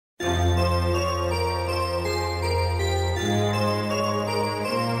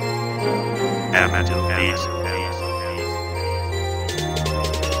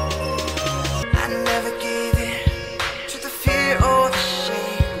I never gave in to the fear or the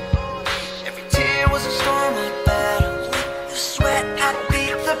shame. Every tear was a storm I battled with the sweat. I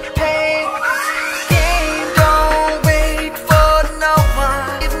beat the pain. Game don't wait for no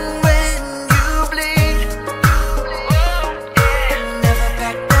one, even when you bleed. Never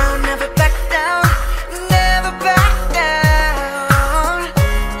back down, never back down, never back down.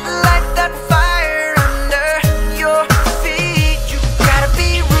 Light that fire under your feet. You gotta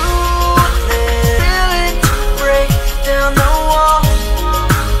be ruthless, willing to break down the walls.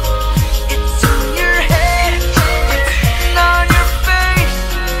 It's in your head, it's on your face.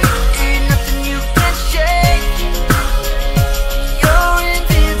 Ain't nothing you can shake. You're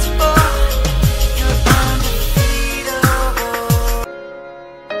invincible, you're undefeatable.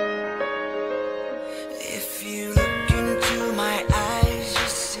 If you look into my eyes, you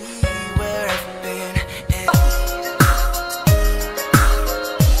see where I've been. And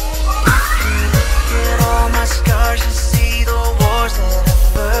look at all my scars, you see the wars that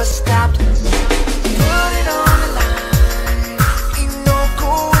never stopped. Put it on the line, ain't no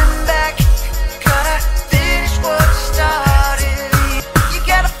going back. Gotta finish what you started. You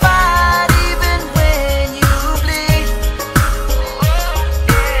gotta fight even when you bleed.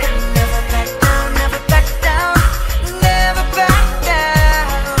 Never back down, never back down, never back down.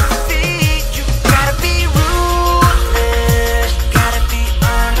 Feet, you gotta be ruthless, gotta be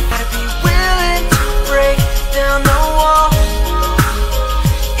gotta be willing to break down the walls.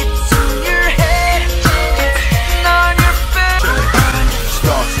 It's in your head, it's on your face.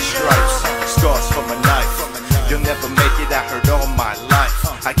 Stars and stripes, scars from a knife. You'll never make it, I heard all my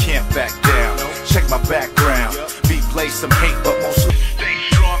life. I can't back down, check my background. Be blaze some hate, but mostly stay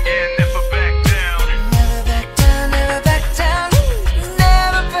strong and never back down. Never back down, never back down,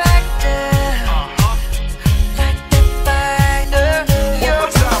 never back down. Like the fire, your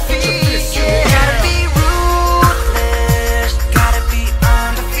feet. Yeah. Gotta be ruthless, gotta be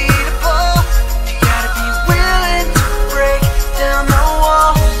undefeatable. You gotta be willing to break down the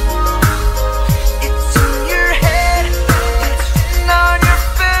walls. It's in your head, it's on your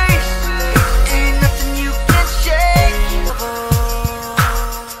face. Ain't nothing you can shake.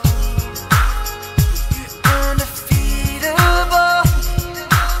 You're undefeatable. You're undefeatable.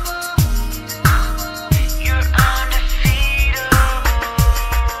 You're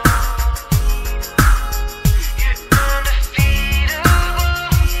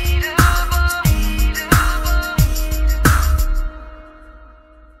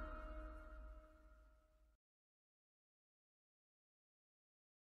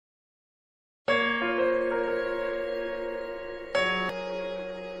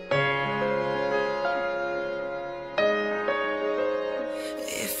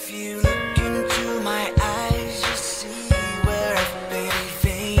If you look into my eyes, you see where I've been.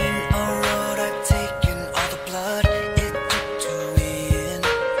 Vain a road I've taken, all the blood it took to win.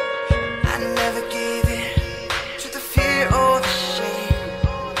 I never gave in to the fear or the shame.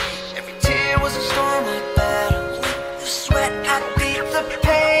 Every tear was a storm I battled with the sweat. I beat the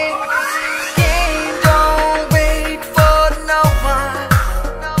pain. Game don't wait for no one.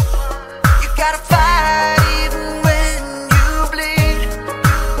 You gotta fight even when you bleed.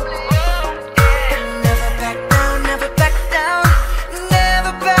 Never back down, never back down,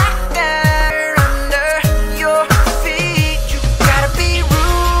 never back down. Under your feet, you gotta be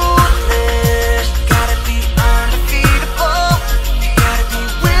ruthless, gotta be undefeatable. You gotta be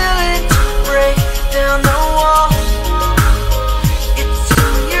willing to break down the walls. It's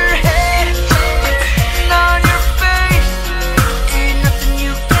in your head, it's on your face. Ain't nothing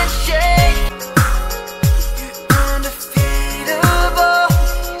you can shake. You're undefeatable.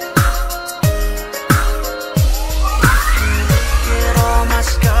 Look at all my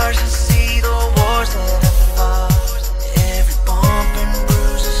scars, you see the wars that I fought. Every bump and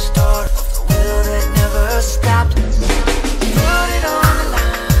bruise is start of the will that never stopped. Put it on the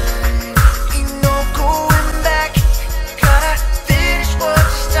line, ain't no going back. Gotta finish what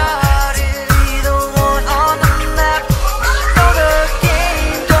you started. Be the one on the map. Know the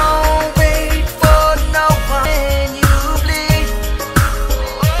game don't wait for no one. When you bleed.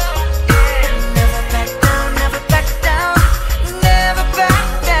 Never back down, never back down, never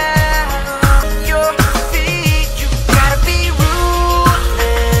back down. Your feet, you gotta be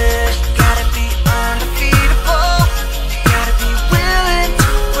ruthless, gotta be undefeatable. You gotta be willing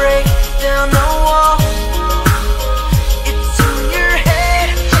to break down the walls. It's in your head,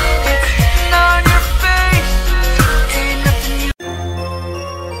 it's on your face. Ain't nothing you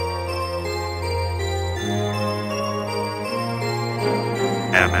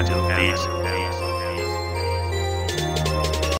Amateur Beats.